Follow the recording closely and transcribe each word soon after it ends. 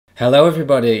Hello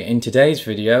everybody, in today's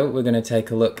video we're going to take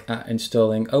a look at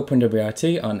installing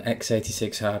OpenWrt on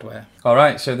x86 hardware.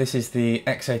 Alright, so this is the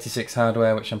x86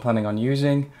 hardware which I'm planning on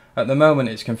using. At the moment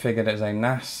it's configured as a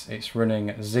NAS, it's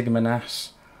running Sigma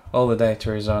NAS. All the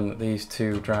data is on these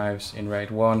two drives in RAID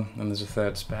 1 and there's a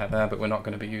third spare there, but we're not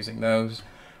going to be using those.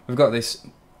 We've got this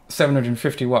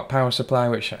 750 watt power supply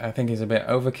which I think is a bit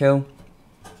overkill.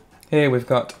 Here we've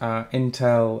got our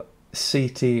Intel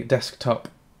CT desktop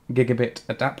Gigabit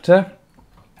adapter,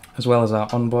 as well as our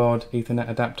onboard Ethernet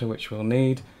adapter which we'll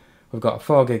need. We've got a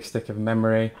 4 gig stick of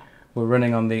memory. We're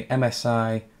running on the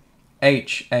MSI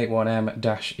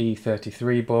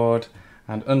H81M-E33 board,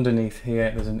 and underneath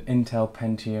here there's an Intel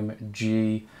Pentium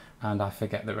G, and I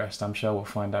forget the rest. I'm sure we'll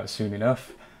find out soon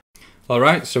enough.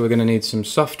 Alright, so we're going to need some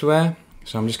software,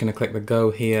 so I'm just going to click the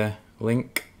Go Here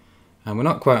link. And we're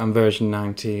not quite on version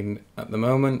 19 at the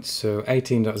moment, so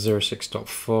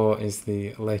 18.06.4 is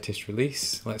the latest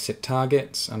release. Let's hit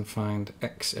targets and find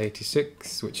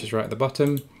x86, which is right at the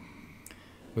bottom.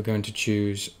 We're going to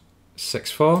choose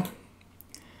 6.4,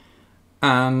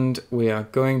 and we are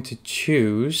going to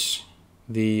choose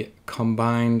the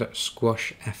combined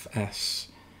Squash FS.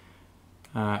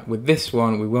 With this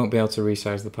one we won't be able to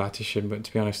resize the partition, but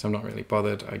to be honest I'm not really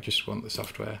bothered, I just want the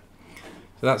software.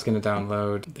 So that's going to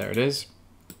download, there it is.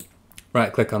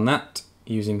 Right click on that,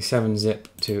 using 7-zip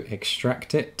to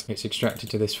extract it. It's extracted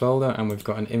to this folder and we've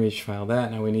got an image file there.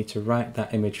 Now we need to write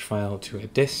that image file to a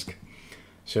disk.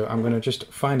 So I'm going to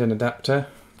just find an adapter.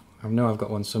 I know I've got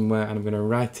one somewhere, and I'm going to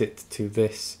write it to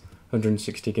this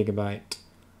 160 gigabyte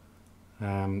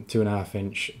 2.5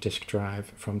 inch disk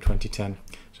drive from 2010.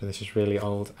 So this is really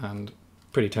old and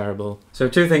pretty terrible. So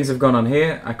two things have gone on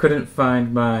here. I couldn't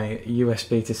find my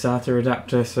USB to SATA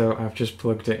adapter, so I've just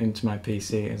plugged it into my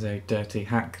PC as a dirty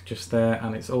hack just there,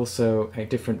 and it's also a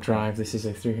different drive. This is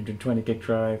a 320 gig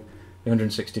drive. The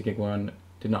 160 gig one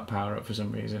did not power up for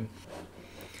some reason.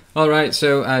 Alright,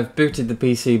 so I've booted the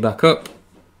PC back up.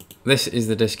 This is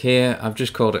the disk here. I've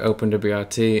just called it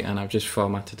OpenWrt and I've just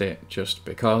formatted it just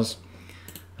because.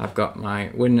 I've got my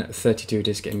Win32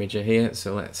 disk imager here,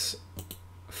 so let's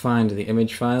find the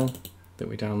image file that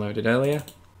we downloaded earlier.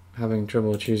 Having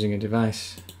trouble choosing a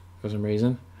device for some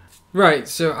reason. Right,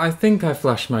 so I think I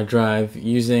flashed my drive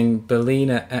using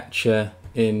Berliner Etcher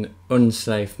in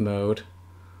unsafe mode.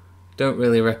 Don't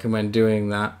really recommend doing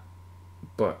that,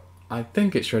 but I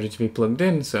think it's ready to be plugged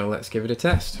in, so let's give it a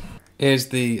test. Here's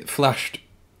the flashed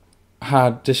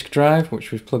hard disk drive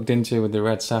which we've plugged into with the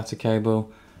red SATA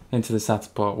cable into the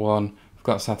SATA port 1. We've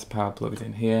got SATA power plugged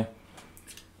in here.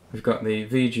 We've got the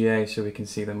EVGA so we can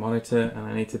see the monitor, and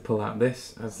I need to pull out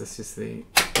this as this is the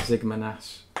Sigma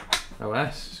NAS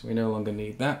OS, so we no longer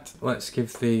need that. Let's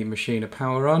give the machine a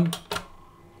power on,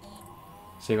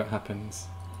 see what happens.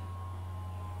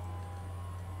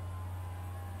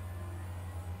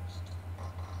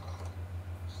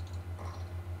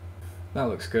 That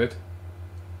looks good.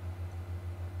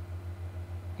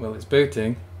 Well, it's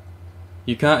booting.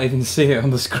 You can't even see it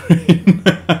on the screen.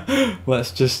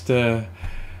 Let's just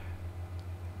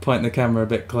point the camera a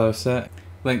bit closer.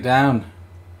 Link down.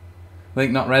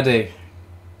 Link not ready.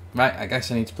 Right, I guess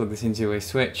I need to plug this into a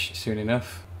switch soon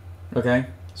enough. Okay,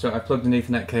 so I plugged an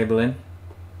Ethernet cable in.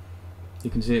 You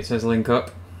can see it says link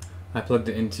up. I plugged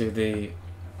it into the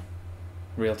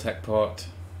Realtek port.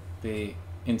 The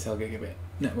Intel Gigabit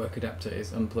network adapter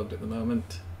is unplugged at the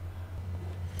moment.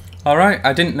 Alright,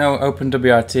 I didn't know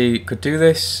OpenWrt could do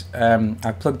this.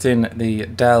 I plugged in the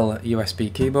Dell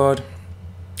USB keyboard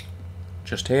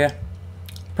just here,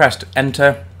 pressed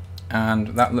enter, and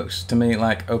that looks to me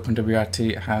like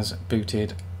OpenWrt has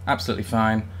booted absolutely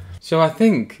fine. So I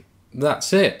think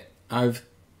that's it. I've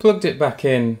plugged it back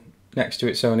in next to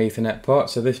its own Ethernet port,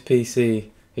 so this PC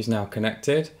is now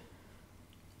connected.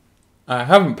 I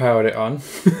haven't powered it on.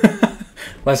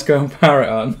 Let's go and power it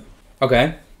on.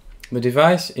 Okay, the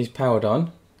device is powered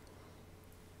on,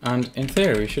 and in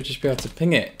theory we should just be able to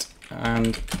ping it.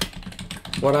 And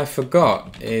what I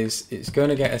forgot is it's going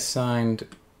to get assigned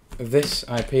this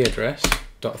IP address,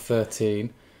 .13,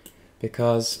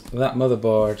 because that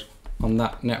motherboard on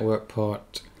that network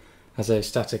port has a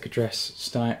static address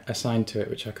assigned to it,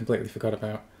 which I completely forgot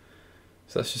about.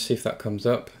 So let's just see if that comes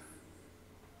up.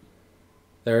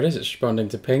 There it is, it's responding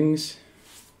to pings.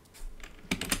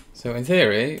 So in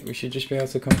theory, we should just be able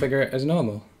to configure it as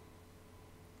normal.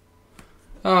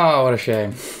 Oh, what a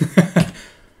shame.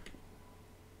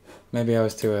 Maybe I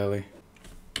was too early.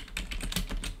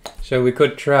 So we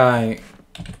could try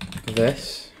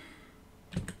this.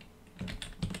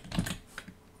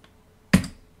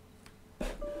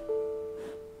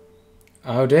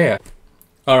 Oh dear.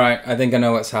 Alright, I think I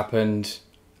know what's happened.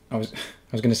 I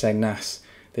I was going to say NAS,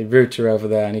 the router over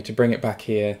there. I need to bring it back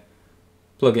here,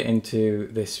 plug it into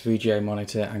this VGA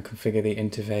monitor and configure the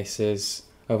interfaces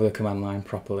over the command line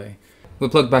properly. We're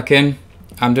plugged back in.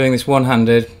 I'm doing this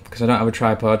one-handed because I don't have a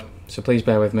tripod, so please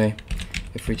bear with me.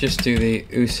 If we just do the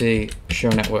UC show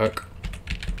network,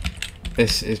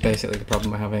 this is basically the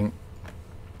problem we're having.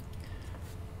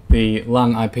 The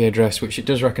LAN IP address, which it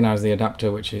does recognise the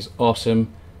adapter, which is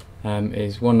awesome,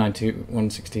 is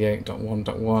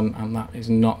 192.168.1.1, and that is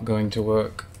not going to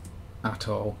work at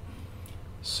all.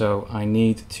 So I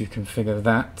need to configure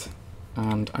that,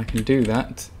 and I can do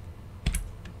that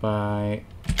by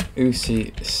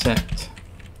UC set.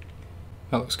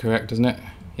 That looks correct, doesn't it?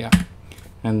 Yeah.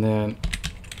 And then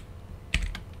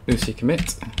UC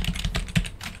commit.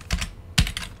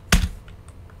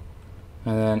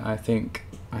 And then I think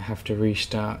I have to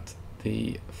restart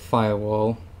the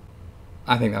firewall.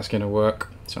 I think that's going to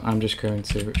work. So I'm just going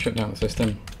to shut down the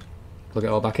system, plug it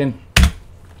all back in.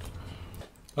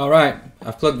 Alright,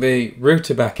 I've plugged the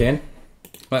router back in.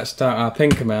 Let's start our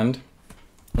ping command.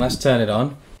 Let's turn it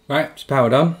on. Right, it's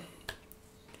powered on.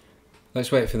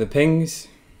 Let's wait for the pings.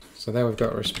 So there we've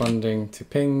got responding to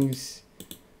pings.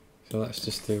 So let's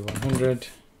just do 100.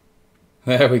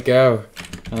 There we go.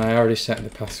 And I already set the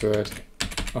password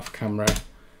off camera.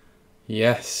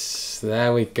 Yes,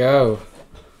 there we go.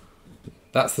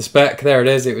 That's the spec. There it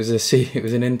is. It was an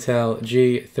Intel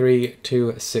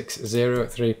G3260 at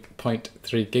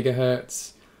 3.3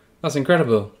 gigahertz. That's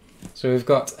incredible. So we've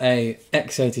got a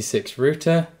x86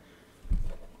 router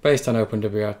based on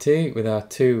OpenWrt with our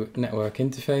two network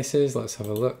interfaces. Let's have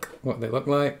a look what they look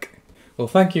like. Well,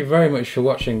 thank you very much for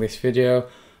watching this video.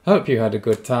 I hope you had a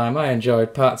good time. I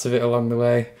enjoyed parts of it along the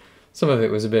way. Some of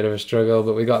it was a bit of a struggle,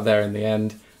 but we got there in the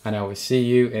end, and I will see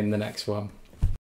you in the next one.